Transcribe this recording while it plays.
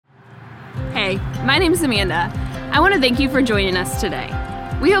Hey, my name's Amanda. I want to thank you for joining us today.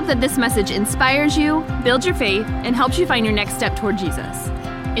 We hope that this message inspires you, builds your faith, and helps you find your next step toward Jesus.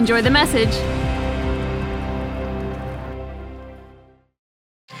 Enjoy the message.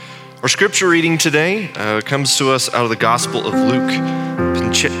 Our scripture reading today comes to us out of the Gospel of Luke.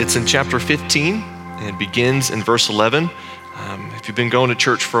 It's in chapter 15 and begins in verse 11. If you've been going to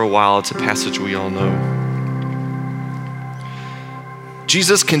church for a while, it's a passage we all know.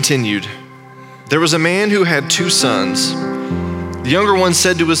 Jesus continued, "There was a man who had 2 sons. The younger one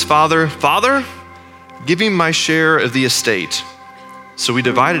said to his father, 'Father, give me my share of the estate.' So he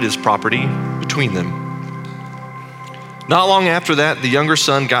divided his property between them. Not long after that, the younger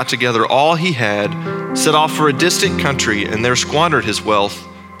son got together all he had, set off for a distant country, and there squandered his wealth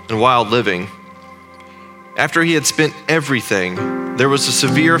in wild living. After he had spent everything, there was a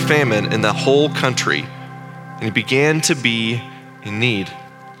severe famine in the whole country, and he began to be in need.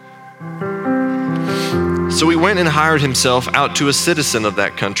 So he went and hired himself out to a citizen of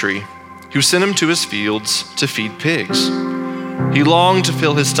that country, who sent him to his fields to feed pigs. He longed to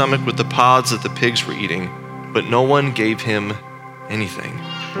fill his stomach with the pods that the pigs were eating, but no one gave him anything.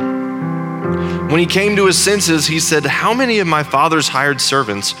 When he came to his senses, he said, 'How many of my father's hired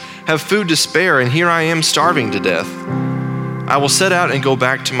servants have food to spare, and here I am starving to death? I will set out and go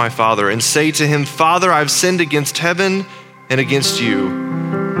back to my father and say to him, Father, I've sinned against heaven and against you.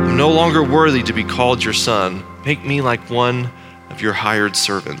 I'm no longer worthy to be called your son. Make me like one of your hired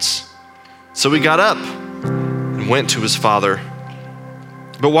servants.' So he got up and went to his father.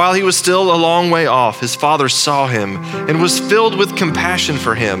 But while he was still a long way off, his father saw him and was filled with compassion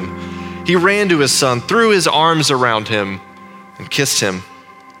for him. He ran to his son, threw his arms around him, and kissed him.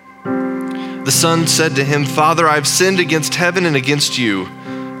 The son said to him, 'Father, I've sinned against heaven and against you.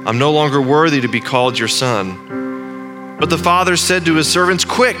 I'm no longer worthy to be called your son.' But the father said to his servants,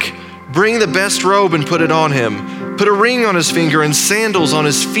 'Quick, bring the best robe and put it on him. Put a ring on his finger and sandals on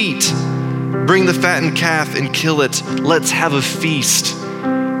his feet. Bring the fattened calf and kill it. Let's have a feast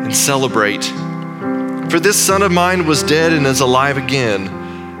and celebrate. For this son of mine was dead and is alive again.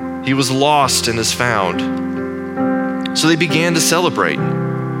 He was lost and is found.' So they began to celebrate.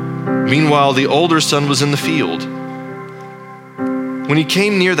 Meanwhile, the older son was in the field. When he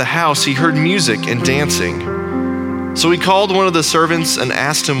came near the house, he heard music and dancing. So he called one of the servants and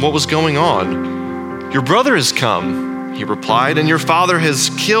asked him what was going on. 'Your brother has come,' he replied, 'and your father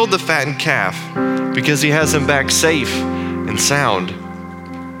has killed the fattened calf because he has him back safe and sound.'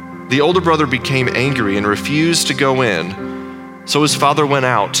 The older brother became angry and refused to go in. So his father went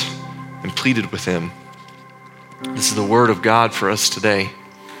out and pleaded with him." This is the word of God for us today.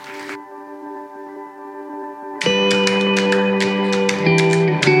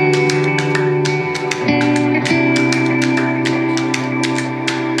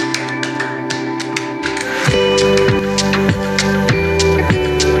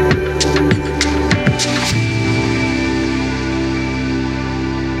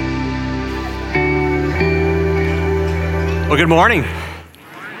 Well, good morning.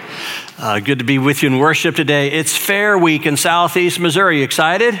 Good to be with you in worship today. It's Fair Week in Southeast Missouri. You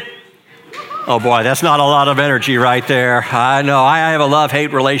excited? Oh boy, that's not a lot of energy right there. I know, I have a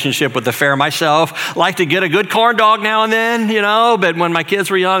love-hate relationship with the fair myself. Like to get a good corn dog now and then, but when my kids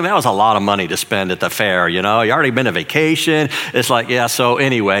were young, that was a lot of money to spend at the fair, You already been to vacation. It's like, yeah, so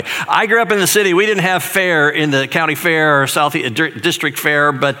anyway. I grew up in the city. We didn't have fair in the county fair or Southeast district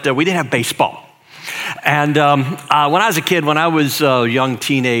fair, but we did have baseball. And when I was a kid, when I was a young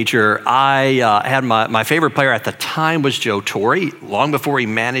teenager, I had my favorite player at the time was Joe Torre. Long before he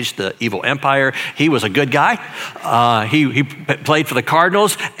managed the evil empire, he was a good guy. He played for the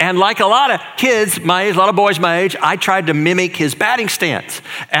Cardinals. And like a lot of kids my age, a lot of boys my age, I tried to mimic his batting stance.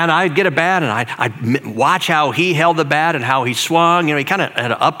 And I'd get a bat and I'd watch how he held the bat and how he swung. He kind of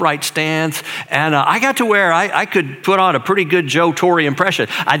had an upright stance. And I got to where I could put on a pretty good Joe Torre impression.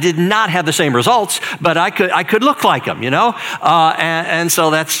 I did not have the same results, but I could look like him, and so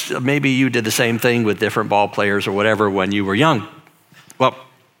that's, maybe you did the same thing with different ball players or whatever when you were young. Well,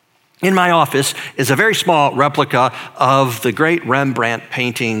 in my office is a very small replica of the great Rembrandt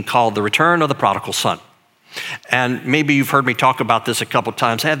painting called The Return of the Prodigal Son. And maybe you've heard me talk about this a couple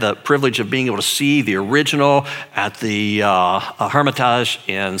times. I had the privilege of being able to see the original at the Hermitage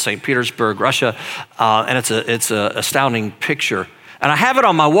in St. Petersburg, Russia, and it's an astounding picture. And I have it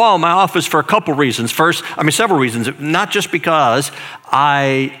on my wall in my office for a couple reasons. Several reasons. Not just because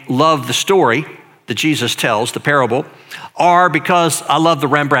I love the story that Jesus tells, the parable, or because I love the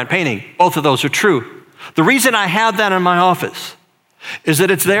Rembrandt painting. Both of those are true. The reason I have that in my office is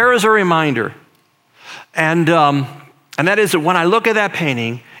that it's there as a reminder. And that is that when I look at that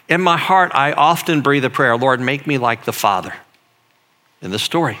painting, in my heart, I often breathe a prayer, Lord, make me like the Father in the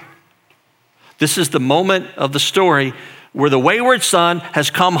story. This is the moment of the story where the wayward son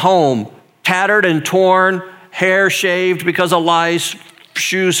has come home, tattered and torn, hair shaved because of lice,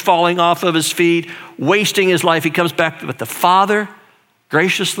 shoes falling off of his feet, wasting his life. He comes back, but the Father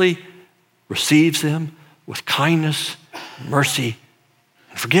graciously receives him with kindness, mercy,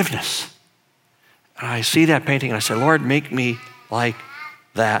 and forgiveness. And I see that painting and I say, Lord, make me like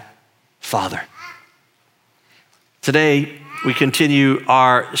that Father. Today, we continue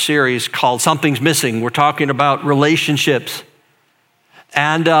our series called Something's Missing. We're talking about relationships.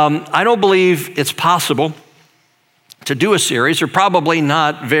 And I don't believe it's possible to do a series, or probably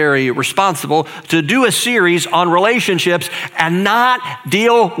not very responsible, to do a series on relationships and not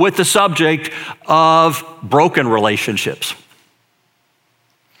deal with the subject of broken relationships.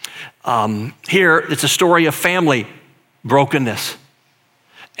 Here, it's a story of family brokenness.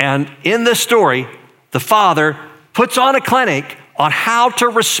 And in this story, the father puts on a clinic on how to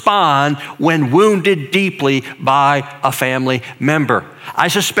respond when wounded deeply by a family member. I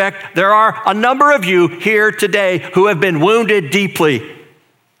suspect there are a number of you here today who have been wounded deeply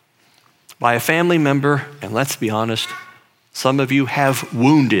by a family member, and let's be honest, some of you have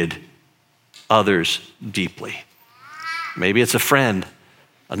wounded others deeply. Maybe it's a friend,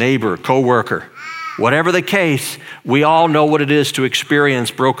 a neighbor, coworker. Whatever the case, we all know what it is to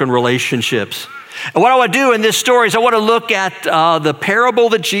experience broken relationships. And what I want to do in this story is I want to look at the parable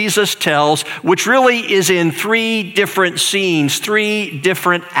that Jesus tells, which really is in 3 different scenes, 3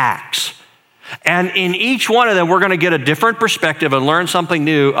 different acts. And in each one of them, we're going to get a different perspective and learn something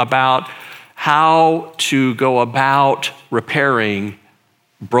new about how to go about repairing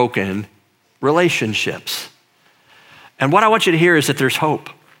broken relationships. And what I want you to hear is that there's hope.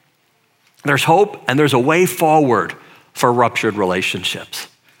 There's hope and there's a way forward for ruptured relationships.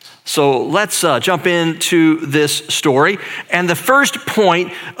 So let's jump into this story. And the first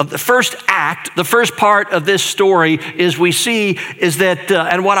point of the first act, the first part of this story is that,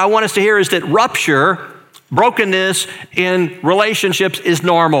 and what I want us to hear is that rupture, brokenness in relationships is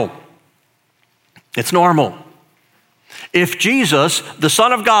normal. It's normal. If Jesus, the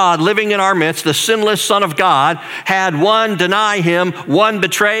Son of God living in our midst, the sinless Son of God, had one deny him, one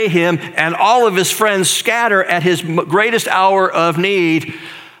betray him, and all of his friends scatter at his greatest hour of need,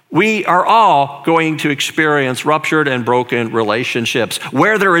 we are all going to experience ruptured and broken relationships.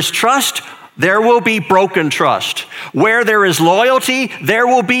 Where there is trust, there will be broken trust. Where there is loyalty, there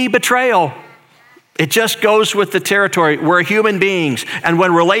will be betrayal. It just goes with the territory. We're human beings. And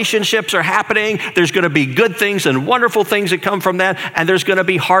when relationships are happening, there's going to be good things and wonderful things that come from that. And there's going to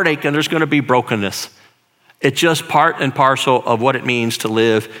be heartache and there's going to be brokenness. It's just part and parcel of what it means to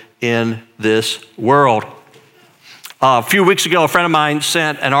live in this world. A few weeks ago, a friend of mine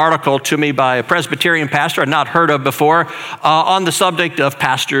sent an article to me by a Presbyterian pastor I'd not heard of before on the subject of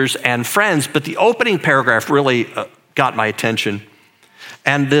pastors and friends. But the opening paragraph really got my attention.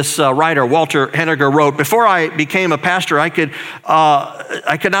 And this writer, Walter Henniger, wrote, "Before I became a pastor, I could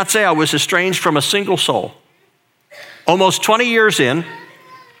not say I was estranged from a single soul. Almost 20 years in,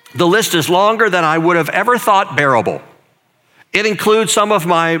 the list is longer than I would have ever thought bearable. It includes some of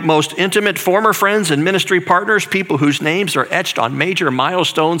my most intimate former friends and ministry partners, people whose names are etched on major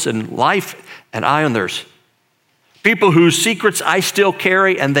milestones in life and I on theirs. People whose secrets I still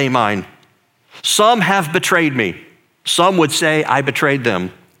carry and they mine. Some have betrayed me. Some would say I betrayed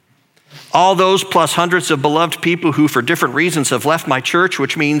them. All those plus hundreds of beloved people who for different reasons have left my church,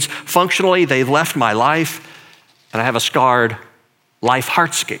 which means functionally they've left my life, and I have a scarred life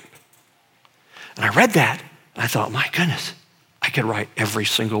heartscape." And I read that, and I thought, my goodness, I could write every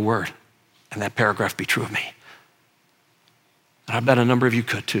single word, and that paragraph be true of me. And I bet a number of you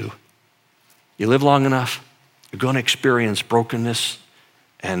could too. You live long enough, you're going to experience brokenness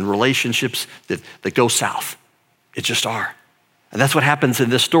and relationships that go south. It just are. And that's what happens in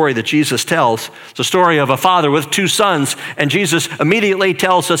this story that Jesus tells. It's a story of a father with 2 sons, and Jesus immediately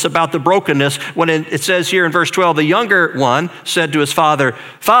tells us about the brokenness when it says here in verse 12, the younger one said to his father,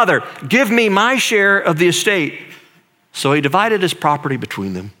 "Father, give me my share of the estate." So he divided his property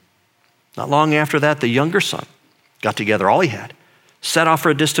between them. Not long after that, the younger son got together all he had, set off for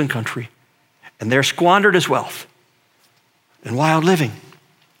a distant country, and there squandered his wealth in wild living.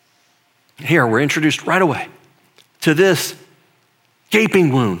 Here, we're introduced right away to this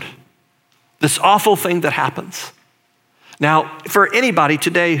gaping wound, this awful thing that happens. Now, for anybody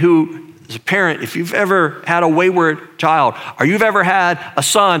today who is a parent, if you've ever had a wayward child, or you've ever had a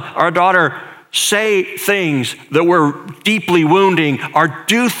son or a daughter say things that were deeply wounding or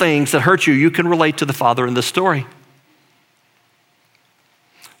do things that hurt you, you can relate to the father in this story.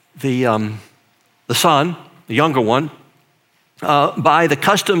 the son, the younger one, by the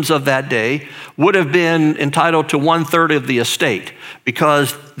customs of that day, would have been entitled to 1/3 of the estate,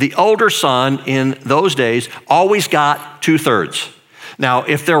 because the older son in those days always got 2/3. Now,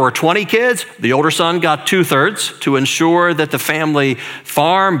 if there were 20 kids, the older son got 2/3 to ensure that the family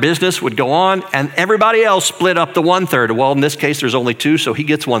farm business would go on, and everybody else split up the 1/3. Well, in this case, there's only 2, so he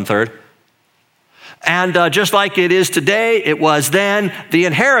gets 1/3. And just like it is today, it was then, the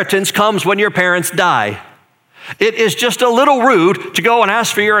inheritance comes when your parents die. It is just a little rude to go and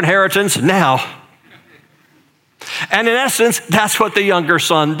ask for your inheritance now. And in essence, that's what the younger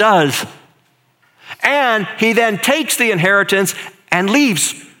son does. And he then takes the inheritance and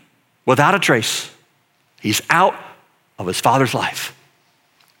leaves without a trace. He's out of his father's life.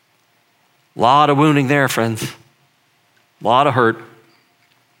 A lot of wounding there, friends. A lot of hurt.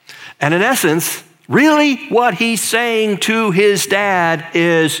 And in essence, really what he's saying to his dad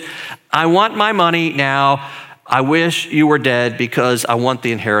is, I want my money now. I wish you were dead because I want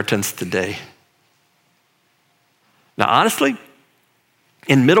the inheritance today. Now, honestly,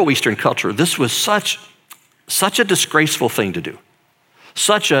 in Middle Eastern culture, this was such a disgraceful thing to do,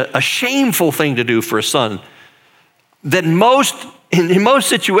 such a shameful thing to do for a son, that in most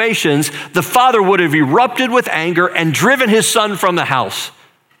situations, the father would have erupted with anger and driven his son from the house.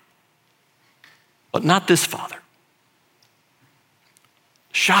 But not this father.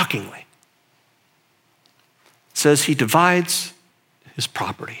 Shockingly, it says he divides his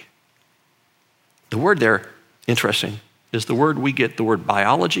property. The word there, interesting, is the word we get the word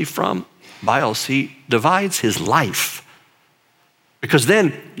biology from. Bios, he divides his life. Because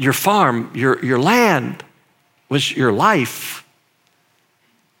then your farm, your land was your life.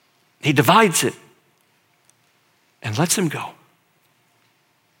 He divides it and lets him go.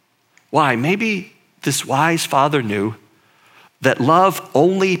 Why? Maybe this wise father knew that love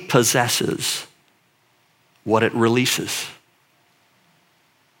only possesses what it releases.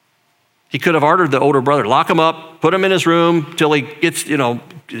 He could have ordered the older brother, lock him up, put him in his room till he gets,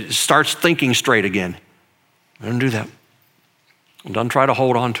 starts thinking straight again. I don't do that. Doesn't try to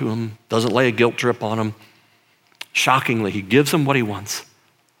hold on to him, doesn't lay a guilt trip on him. Shockingly, he gives him what he wants.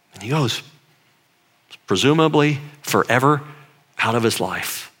 And he goes, presumably forever out of his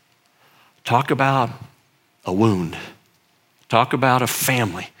life. Talk about a wound. Talk about a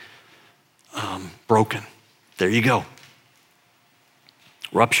family broken. There you go.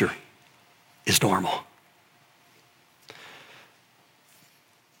 Rupture is normal.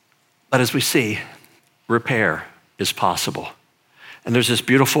 But as we see, repair is possible. And there's this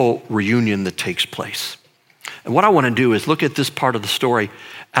beautiful reunion that takes place. And what I want to do is look at this part of the story,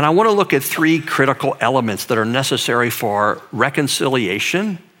 and I want to look at 3 critical elements that are necessary for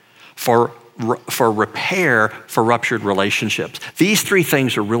reconciliation, for repair, for ruptured relationships. These 3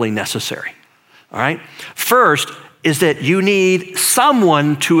 things are really necessary, all right? First is that you need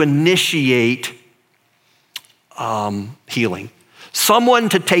someone to initiate healing, someone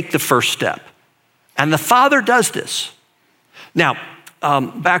to take the first step. And the Father does this. Now,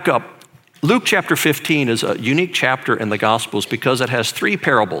 back up. Luke chapter 15 is a unique chapter in the Gospels because it has 3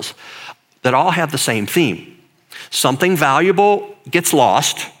 parables that all have the same theme. Something valuable gets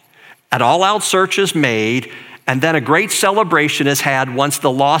lost, an all-out search is made, and then a great celebration is had once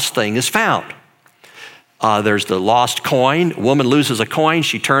the lost thing is found. There's the lost coin. A woman loses a coin.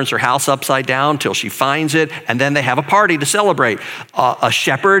 She turns her house upside down till she finds it, and then they have a party to celebrate. A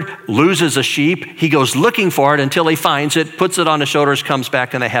shepherd loses a sheep. He goes looking for it until he finds it, puts it on his shoulders, comes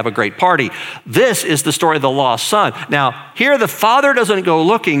back, and they have a great party. This is the story of the lost son. Now, here the father doesn't go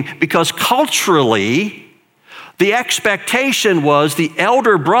looking because culturally, the expectation was the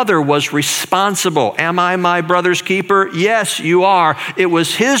elder brother was responsible. Am I my brother's keeper? Yes, you are. It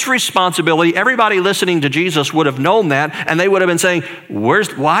was his responsibility. Everybody listening to Jesus would have known that, and they would have been saying,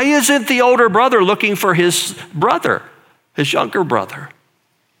 why isn't the older brother looking for his brother, his younger brother?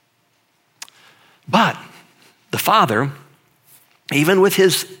 But the father, even with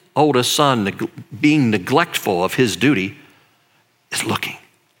his oldest son being neglectful of his duty, is looking.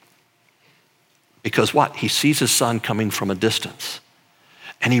 Because what? He sees his son coming from a distance.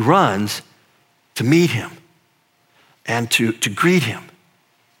 And he runs to meet him and to greet him.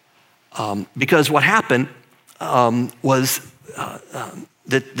 Because what happened was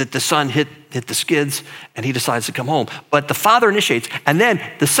that the son hit the skids and he decides to come home. But the father initiates. And then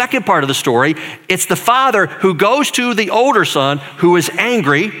the second part of the story, it's the father who goes to the older son who is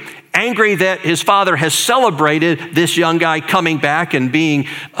angry that his father has celebrated this young guy coming back and being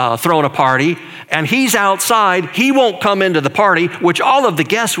thrown a party. and he's outside. He won't come into the party, which all of the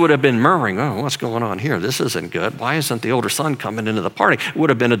guests would have been murmuring, oh, what's going on here? This isn't good. Why isn't the older son coming into the party? It would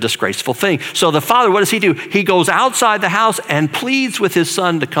have been a disgraceful thing. So the father, what does he do? He goes outside the house and pleads with his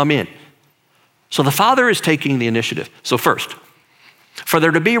son to come in. So the father is taking the initiative. So first, for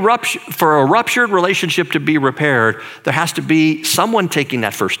a ruptured relationship to be repaired, there has to be someone taking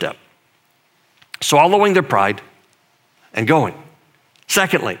that first step, swallowing their pride and going.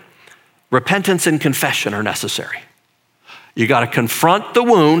 Secondly, repentance and confession are necessary. You got to confront the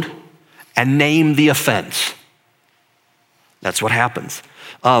wound and name the offense. That's what happens.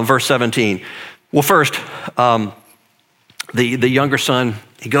 Verse 17. Well, first, the younger son,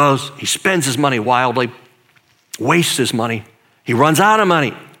 he goes, he spends his money wildly, wastes his money. He runs out of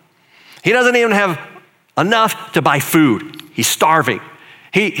money. He doesn't even have enough to buy food. He's starving.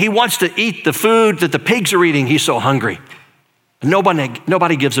 He wants to eat the food that the pigs are eating. He's so hungry.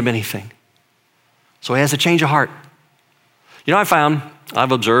 Nobody gives him anything. So he has a change of heart. You know,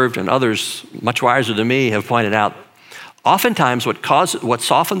 I've observed, and others much wiser than me have pointed out, oftentimes what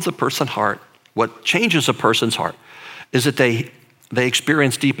softens a person's heart, what changes a person's heart, is that they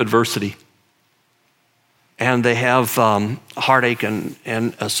experience deep adversity. And they have heartache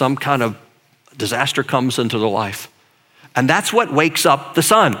and some kind of disaster comes into their life. And that's what wakes up the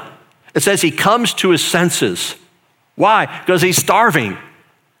son. It says he comes to his senses. Why? Because he's starving.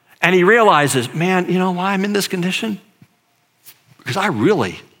 And he realizes, man, you know why I'm in this condition? Because I blew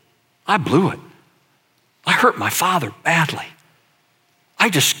it. I hurt my father badly. I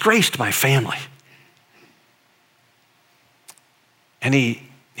disgraced my family. And he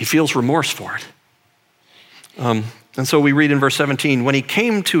feels remorse for it. And so we read in verse 17, when he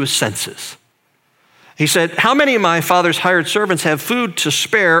came to his senses, he said, how many of my father's hired servants have food to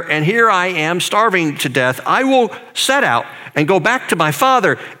spare, and here I am starving to death? I will set out and go back to my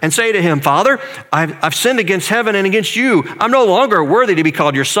father and say to him, Father, I've sinned against heaven and against you. I'm no longer worthy to be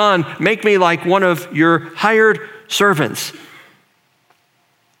called your son. Make me like one of your hired servants.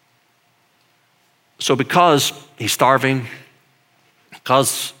 So because he's starving,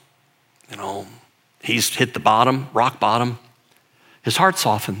 because, he's hit the bottom, rock bottom, his heart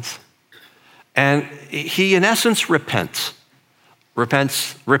softens. And he, in essence, repents.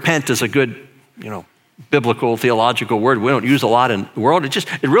 Repent is a good, biblical, theological word we don't use a lot in the world.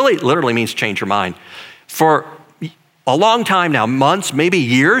 It really literally means change your mind. For a long time now, months, maybe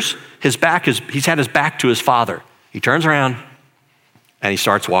years, he's had his back to his father. He turns around and he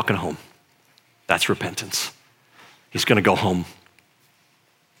starts walking home. That's repentance. He's going to go home.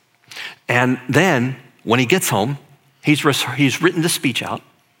 And then when he gets home, he's written the speech out,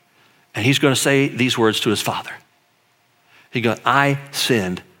 and he's going to say these words to his father. He goes, I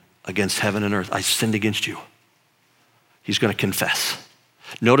sinned against heaven and earth. I sinned against you. He's going to confess.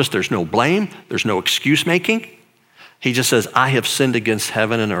 Notice there's no blame. There's no excuse making. He just says, I have sinned against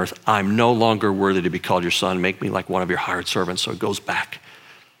heaven and earth. I'm no longer worthy to be called your son. Make me like one of your hired servants. So he goes back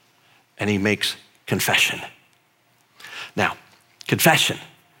and he makes confession. Now, confession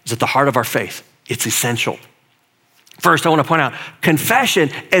is at the heart of our faith. It's essential. First, I want to point out, confession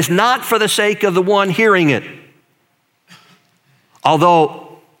is not for the sake of the one hearing it.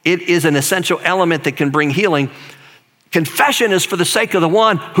 Although it is an essential element that can bring healing, confession is for the sake of the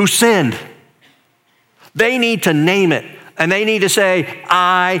one who sinned. They need to name it, and they need to say,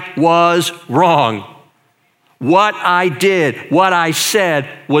 I was wrong. What I did, what I said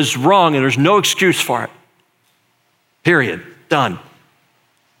was wrong, and there's no excuse for it. Period. Done.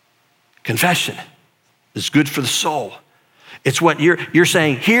 Confession is good for the soul. It's what you're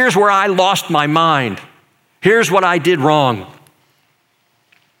saying, here's where I lost my mind. Here's what I did wrong.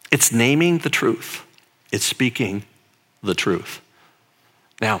 It's naming the truth. It's speaking the truth.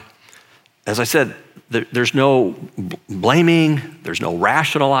 Now, as I said, there's no blaming, there's no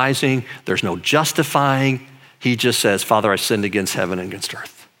rationalizing, there's no justifying. He just says, Father, I sinned against heaven and against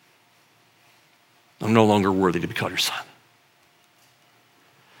earth. I'm no longer worthy to be called your son.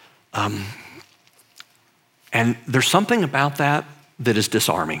 And there's something about that is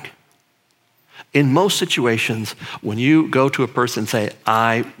disarming. In most situations, when you go to a person and say,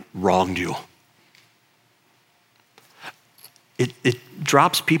 I wronged you, it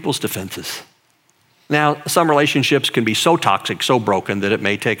drops people's defenses. Now, some relationships can be so toxic, so broken, that it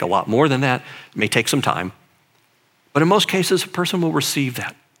may take a lot more than that. It may take some time. But in most cases, a person will receive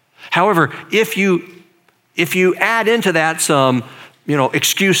that. However, if you add into that some,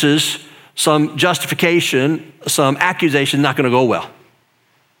 excuses, some justification, some accusation, not going to go well.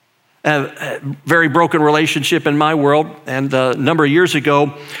 A very broken relationship in my world, and a number of years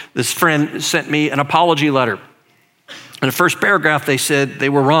ago, this friend sent me an apology letter. In the first paragraph, they said they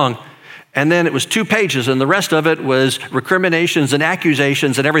were wrong, And then it was 2 pages, and the rest of it was recriminations and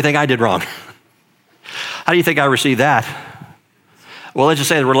accusations and everything I did wrong. How do you think I received that? Well, let's just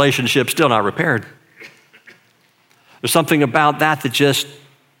say the relationship's still not repaired. There's something about that that just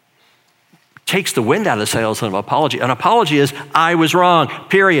takes the wind out of the sails of an apology. An apology is, I was wrong,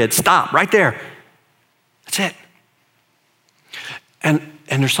 period, stop, right there. That's it. And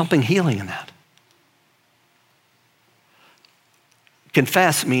there's something healing in that.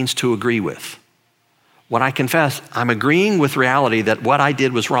 Confess means to agree with. When I confess, I'm agreeing with reality that what I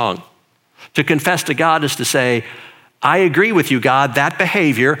did was wrong. To confess to God is to say, I agree with you, God, that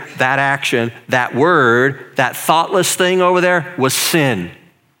behavior, that action, that word, that thoughtless thing over there was sin.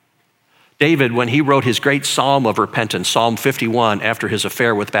 David, when he wrote his great psalm of repentance, Psalm 51, after his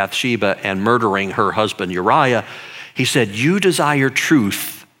affair with Bathsheba and murdering her husband Uriah, he said, you desire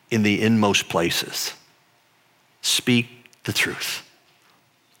truth in the inmost places. Speak the truth.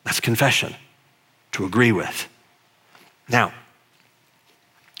 That's confession, to agree with. Now,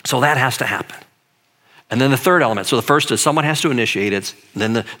 so that has to happen. And then the third element, so the first is someone has to initiate it,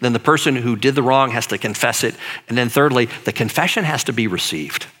 then the person who did the wrong has to confess it, and then thirdly, the confession has to be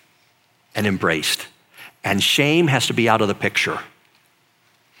received and embraced, and shame has to be out of the picture.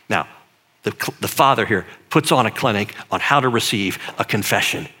 Now, the father here puts on a clinic on how to receive a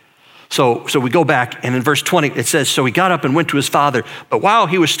confession. So we go back, and in verse 20, it says, so he got up and went to his father, but while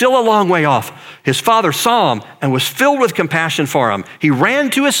he was still a long way off, his father saw him and was filled with compassion for him. He ran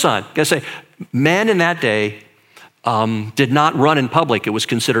to his son. I gotta say, men in that day did not run in public. It was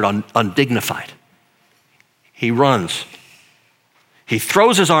considered undignified. He runs. He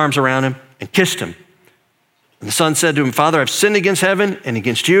throws his arms around him and kissed him. And the son said to him, Father, I've sinned against heaven and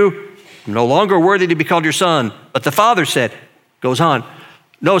against you. I'm no longer worthy to be called your son. But the father said, goes on,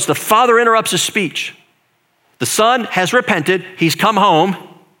 notice the father interrupts his speech. The son has repented. He's come home.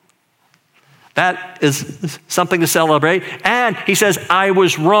 That is something to celebrate. And he says, I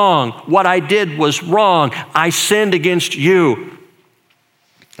was wrong. What I did was wrong. I sinned against you.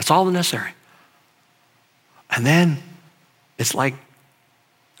 That's all necessary. And then it's like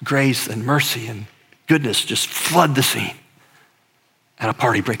grace and mercy and goodness just flood the scene. And a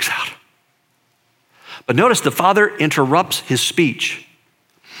party breaks out. But notice the father interrupts his speech.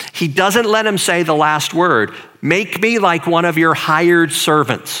 He doesn't let him say the last word. Make me like one of your hired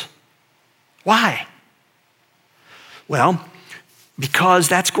servants. Why? Well, because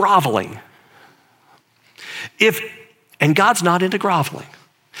that's groveling. And God's not into groveling.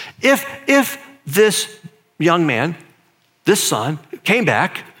 If this young man, this son, came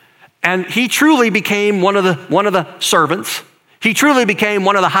back and he truly became one of the servants, he truly became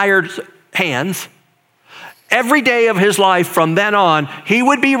one of the hired hands, every day of his life from then on, he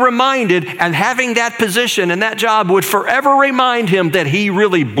would be reminded, and having that position and that job would forever remind him that he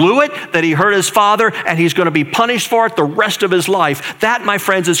really blew it, that he hurt his father, and he's going to be punished for it the rest of his life. That, my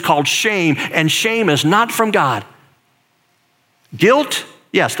friends, is called shame, and shame is not from God. Guilt,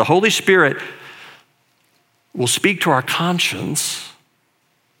 yes, the Holy Spirit will speak to our conscience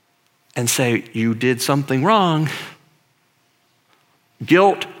and say, you did something wrong.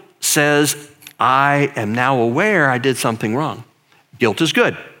 Guilt says, I am now aware I did something wrong. Guilt is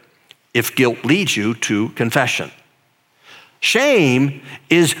good if guilt leads you to confession. Shame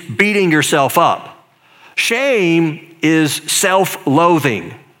is beating yourself up. Shame is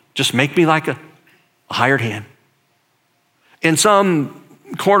self-loathing. Just make me like a hired hand. In some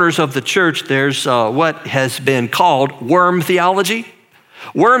corners of the church, there's what has been called worm theology.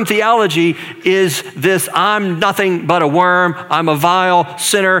 Worm theology is this, I'm nothing but a worm, I'm a vile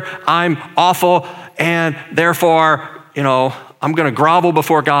sinner, I'm awful, and therefore, I'm gonna grovel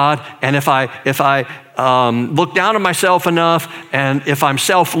before God, and if I look down on myself enough, and if I'm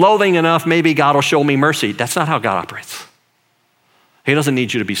self-loathing enough, maybe God will show me mercy. That's not how God operates. He doesn't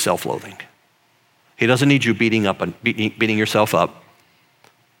need you to be self-loathing. He doesn't need you beating yourself up,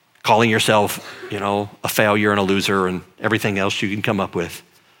 calling yourself, a failure and a loser and everything else you can come up with.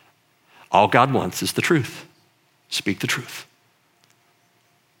 All God wants is the truth. Speak the truth.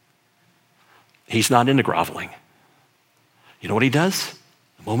 He's not into groveling. You know what he does?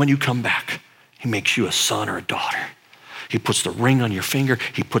 The moment you come back, he makes you a son or a daughter. He puts the ring on your finger.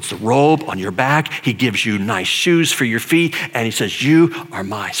 He puts the robe on your back. He gives you nice shoes for your feet. And he says, you are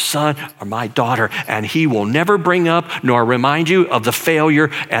my son or my daughter. And he will never bring up nor remind you of the failure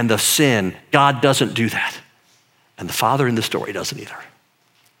and the sin. God doesn't do that. And the father in the story doesn't either.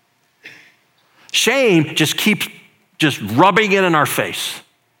 Shame just keeps rubbing it in our face.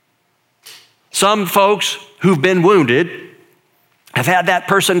 Some folks who've been wounded have had that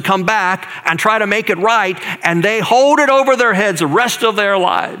person come back and try to make it right, and they hold it over their heads the rest of their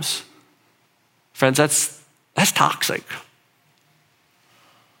lives. Friends, that's toxic.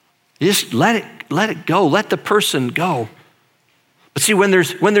 You just let it go. Let the person go. But see, when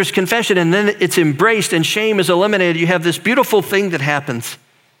there's confession and then it's embraced and shame is eliminated, you have this beautiful thing that happens.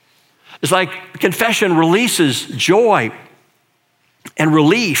 It's like confession releases joy and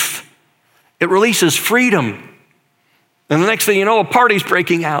relief. It releases freedom. And the next thing you know, a party's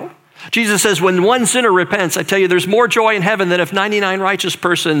breaking out. Jesus says, when one sinner repents, I tell you, there's more joy in heaven than if 99 righteous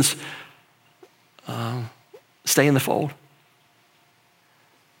persons stay in the fold.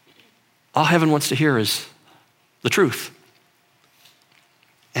 All heaven wants to hear is the truth.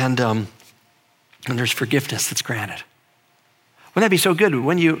 And there's forgiveness that's granted. Wouldn't that be so good?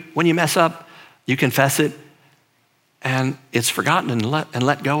 When you mess up, you confess it, and it's forgotten and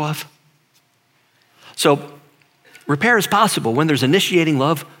let go of. So repair is possible when there's initiating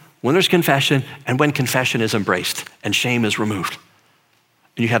love, when there's confession, and when confession is embraced and shame is removed.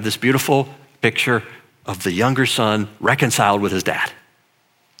 And you have this beautiful picture of the younger son reconciled with his dad.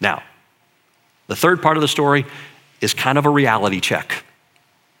 Now, the third part of the story is kind of a reality check.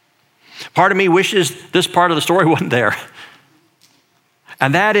 Part of me wishes this part of the story wasn't there.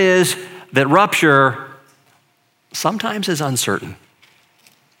 And that is that rupture sometimes is uncertain.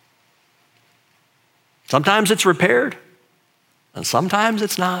 Sometimes it's repaired, and sometimes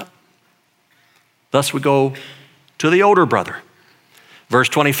it's not. Thus we go to the older brother. Verse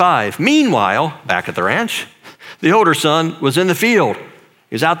 25, meanwhile, back at the ranch, the older son was in the field.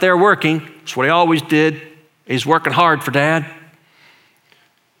 He was out there working. That's what he always did. He's working hard for dad.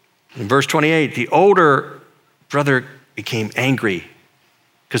 In verse 28, the older brother became angry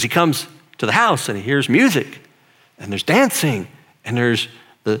because he comes to the house and he hears music and there's dancing and there's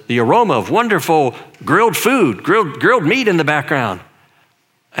the aroma of wonderful grilled food, grilled meat in the background.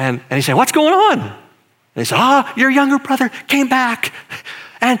 And he said, what's going on? And he said, your younger brother came back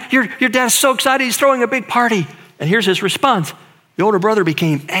and your dad's so excited he's throwing a big party. And here's his response. The older brother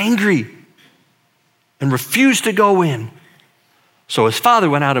became angry and refused to go in. So his father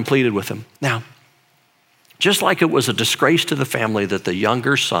went out and pleaded with him. Now, just like it was a disgrace to the family that the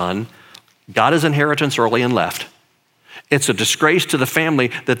younger son got his inheritance early and left, it's a disgrace to the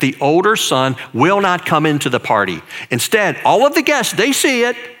family that the older son will not come into the party. Instead, all of the guests, they see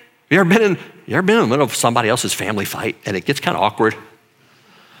it. You ever been in the middle of somebody else's family fight and it gets kind of awkward?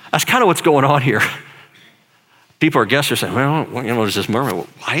 That's kind of what's going on here. People or guests are saying, well, there's this murmur.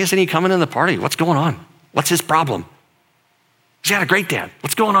 Why isn't he coming in the party? What's going on? What's his problem? He's got a great dad.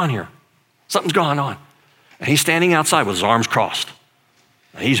 What's going on here? Something's going on. And he's standing outside with his arms crossed.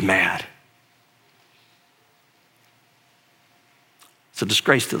 And he's mad. It's a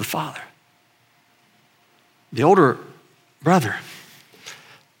disgrace to the father. The older brother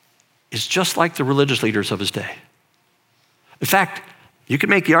is just like the religious leaders of his day. In fact, you could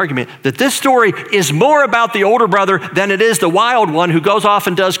make the argument that this story is more about the older brother than it is the wild one who goes off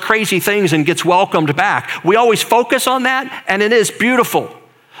and does crazy things and gets welcomed back. We always focus on that, and it is beautiful.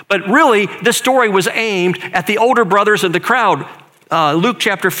 But really, this story was aimed at the older brothers of the crowd. Luke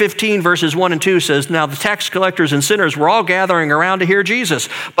chapter 15, verses 1 and 2 says, now the tax collectors and sinners were all gathering around to hear Jesus.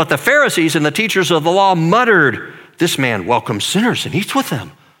 But the Pharisees and the teachers of the law muttered, this man welcomes sinners and eats with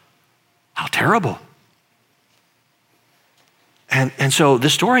them. How terrible. And so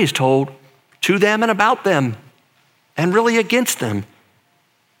this story is told to them and about them and really against them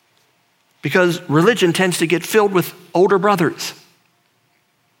because religion tends to get filled with older brothers.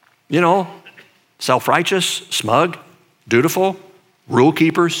 You know, self-righteous, smug, dutiful, rule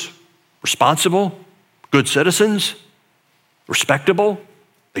keepers, responsible, good citizens, respectable.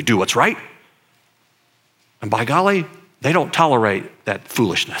 They do what's right. And by golly, they don't tolerate that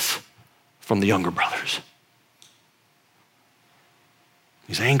foolishness from the younger brothers.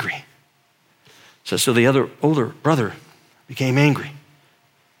 He's angry. So the older brother became angry.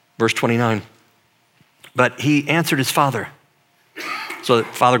 Verse 29. But he answered his father. So the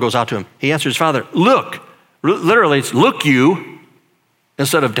father goes out to him. He answered his father, look. Literally, it's look you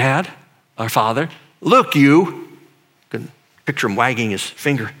instead of dad, our father. Look you. You can picture him wagging his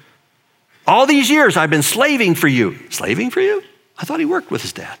finger. All these years I've been slaving for you. Slaving for you? I thought he worked with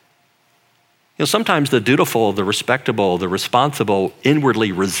his dad. You know, sometimes the dutiful, the respectable, the responsible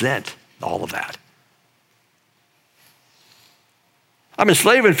inwardly resent all of that. I've been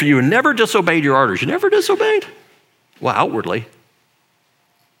slaving for you and never disobeyed your orders. You never disobeyed? Well, outwardly.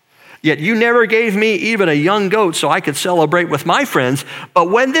 Yet you never gave me even a young goat so I could celebrate with my friends. But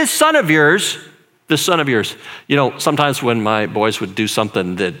when this son of yours, you know, sometimes when my boys would do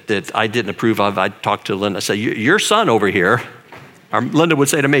something that I didn't approve of, I'd talk to Linda. I'd say, your son over here, or Linda would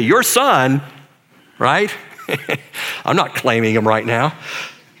say to me, your son, right? I'm not claiming him right now.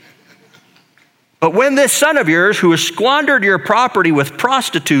 But when this son of yours who has squandered your property with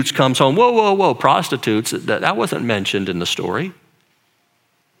prostitutes comes home, whoa, prostitutes, that wasn't mentioned in the story. It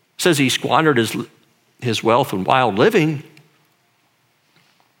says he squandered his wealth in wild living.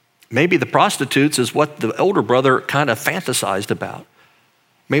 Maybe the prostitutes is what the older brother kind of fantasized about.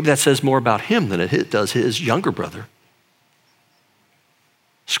 Maybe that says more about him than it does his younger brother.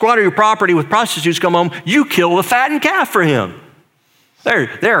 Squander your property with prostitutes come home, you kill the fattened calf for him.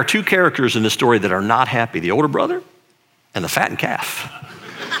 There are two characters in this story that are not happy, the older brother and the fattened calf.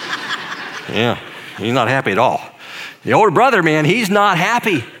 Yeah, he's not happy at all. The older brother, man, he's not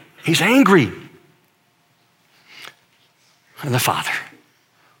happy. He's angry. And the father,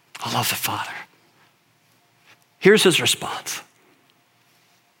 I love the father. Here's his response.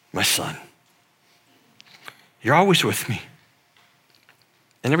 My son, you're always with me.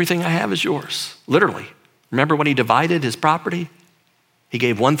 And everything I have is yours, literally. Remember when he divided his property? He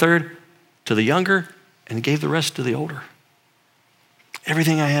gave 1/3 to the younger and he gave the rest to the older.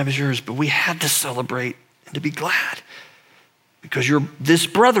 Everything I have is yours, but we had to celebrate and to be glad because this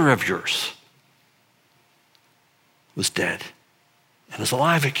brother of yours was dead and is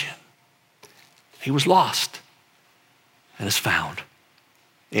alive again. He was lost and is found.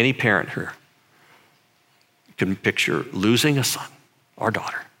 Any parent here can picture losing a son or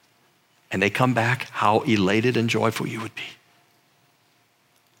daughter, and they come back, how elated and joyful you would be.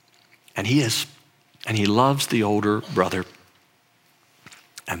 And he is, and he loves the older brother.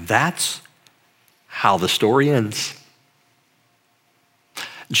 And that's how the story ends.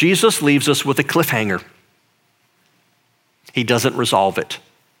 Jesus leaves us with a cliffhanger. He doesn't resolve it.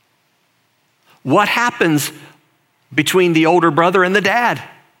 What happens between the older brother and the dad?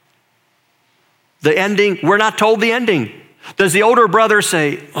 The ending, we're not told the ending. Does the older brother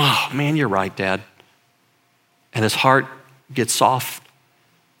say, oh man, you're right, Dad? And his heart gets soft,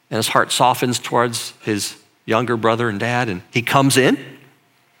 and his heart softens towards his younger brother and dad, and he comes in?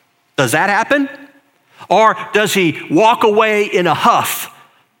 Does that happen? Or does he walk away in a huff,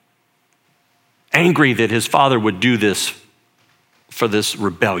 angry that his father would do this for this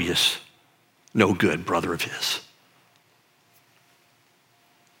rebellious, no good brother of his?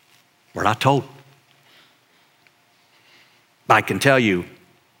 We're not told. I can tell you,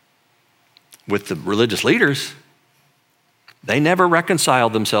 with the religious leaders, they never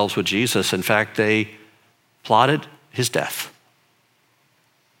reconciled themselves with Jesus. In fact, they plotted his death.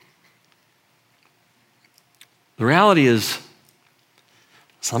 The reality is,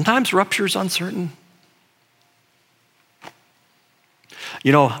 sometimes rupture is uncertain.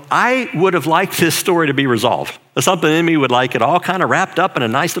 You know, I would have liked this story to be resolved. Something in me would like it all kind of wrapped up in a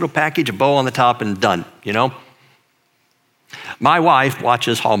nice little package, a bow on the top, and done, you know? My wife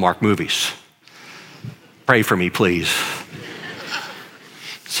watches Hallmark movies. Pray for me, please.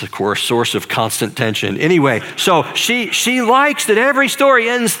 It's a source of constant tension. Anyway, so she likes that every story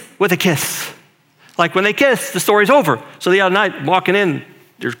ends with a kiss. Like when they kiss, the story's over. So the other night, walking in,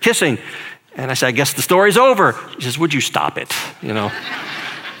 they're kissing. And I said, I guess the story's over. She says, would you stop it? You know.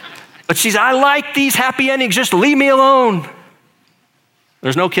 But she says, I like these happy endings. Just leave me alone.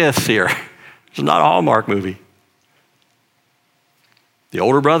 There's no kiss here. It's not a Hallmark movie. The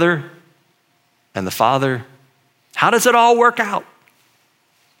older brother and the father, how does it all work out?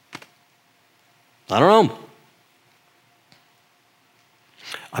 I don't know.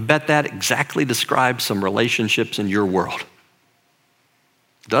 I bet that exactly describes some relationships in your world.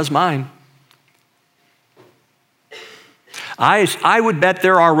 It does mine. I would bet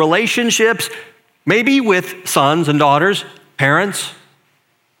there are relationships, maybe with sons and daughters, parents,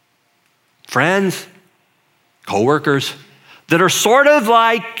 friends, coworkers, that are sort of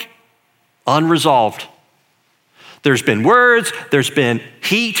like unresolved. There's been words, there's been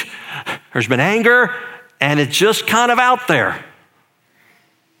heat, there's been anger, and it's just kind of out there.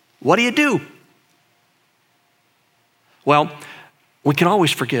 What do you do? Well, we can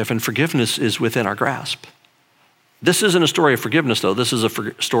always forgive, and forgiveness is within our grasp. This isn't a story of forgiveness, though. This is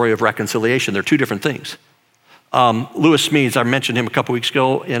a story of reconciliation. They're two different things. Lewis Smedes, I mentioned him a couple weeks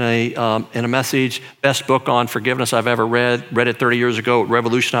ago in a message, best book on forgiveness I've ever read it 30 years ago. It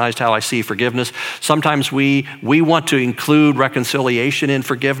revolutionized how I see forgiveness. Sometimes we want to include reconciliation in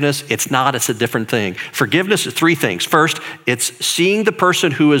forgiveness. It's not, it's a different thing. Forgiveness is three things. First, it's seeing the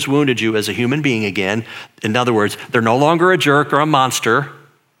person who has wounded you as a human being again. In other words, they're no longer a jerk or a monster.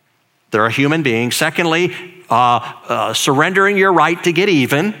 They're a human being. Secondly, surrendering your right to get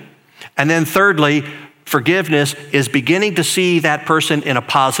even. And then thirdly, forgiveness is beginning to see that person in a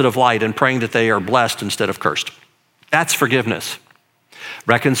positive light and praying that they are blessed instead of cursed. That's forgiveness.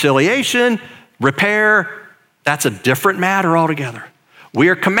 Reconciliation, repair, that's a different matter altogether. We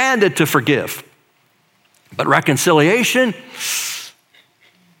are commanded to forgive. But reconciliation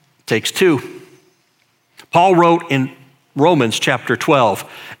takes two. Paul wrote in Romans chapter 12,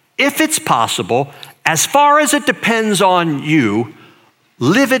 if it's possible, as far as it depends on you,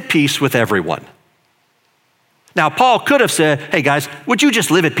 live at peace with everyone. Now, Paul could have said, hey guys, would you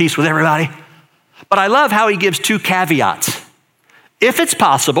just live at peace with everybody? But I love how he gives two caveats. If it's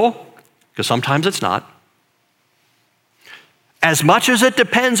possible, because sometimes it's not, as much as it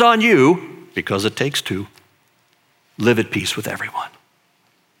depends on you, because it takes two, live at peace with everyone.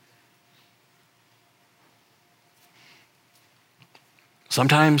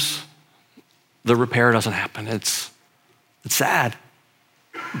 Sometimes the repair doesn't happen. It's sad,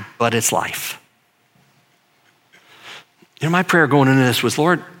 but it's life. You know, my prayer going into this was,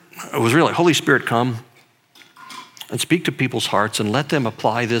 Lord, it was really, Holy Spirit, come and speak to people's hearts and let them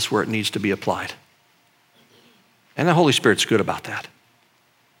apply this where it needs to be applied. And the Holy Spirit's good about that.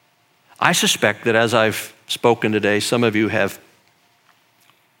 I suspect that as I've spoken today, some of you have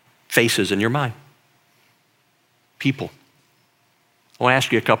faces in your mind. People. I want to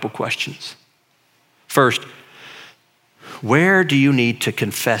ask you a couple questions. First, where do you need to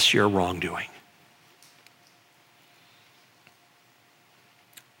confess your wrongdoing?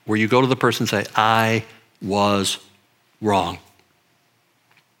 Where you go to the person and say, I was wrong.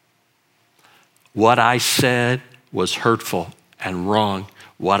 What I said was hurtful and wrong.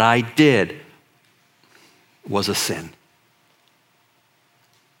 What I did was a sin.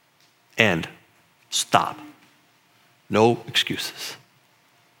 End. Stop. No excuses.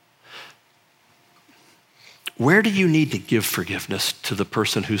 Where do you need to give forgiveness to the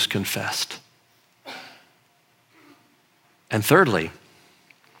person who's confessed? And thirdly,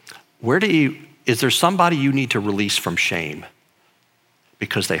 is there somebody you need to release from shame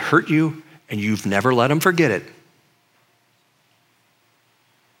because they hurt you and you've never let them forget it?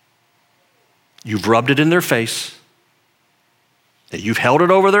 You've rubbed it in their face, that you've held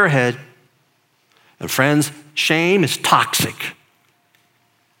it over their head. And friends, shame is toxic.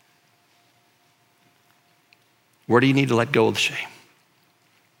 Where do you need to let go of the shame?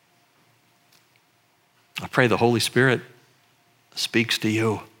 I pray the Holy Spirit speaks to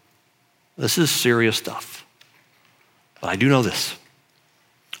you. This is serious stuff. But I do know this.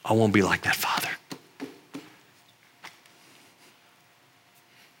 I won't be like that father.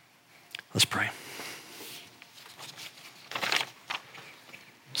 Let's pray.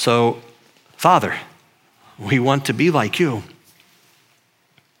 So, Father, we want to be like you.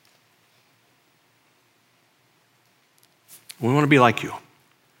 We want to be like you.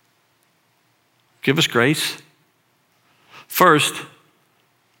 Give us grace. First,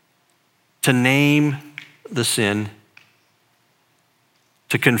 to name the sin,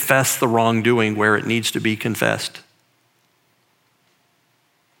 to confess the wrongdoing where it needs to be confessed.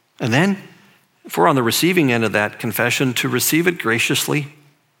 And then, if we're on the receiving end of that confession, to receive it graciously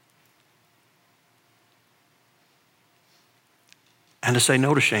and to say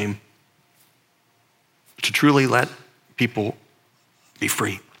no to shame, to truly let people be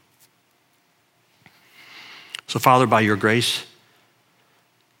free. So, Father, by your grace,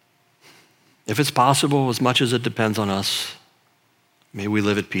 if it's possible, as much as it depends on us, may we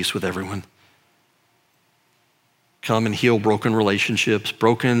live at peace with everyone. Come and heal broken relationships,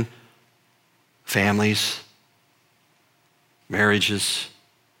 broken families, marriages,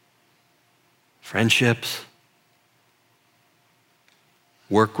 friendships,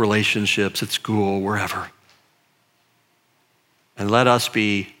 work relationships at school, wherever. And let us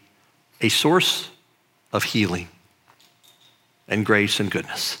be a source of healing and grace and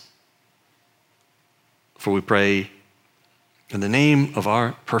goodness. For we pray in the name of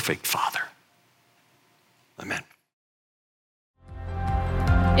our perfect Father. Amen.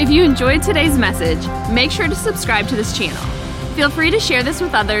 If you enjoyed today's message, make sure to subscribe to this channel. Feel free to share this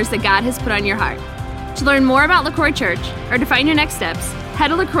with others that God has put on your heart. To learn more about LaCroix Church or to find your next steps, head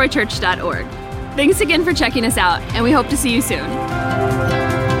to lacroixchurch.org. Thanks again for checking us out, and we hope to see you soon.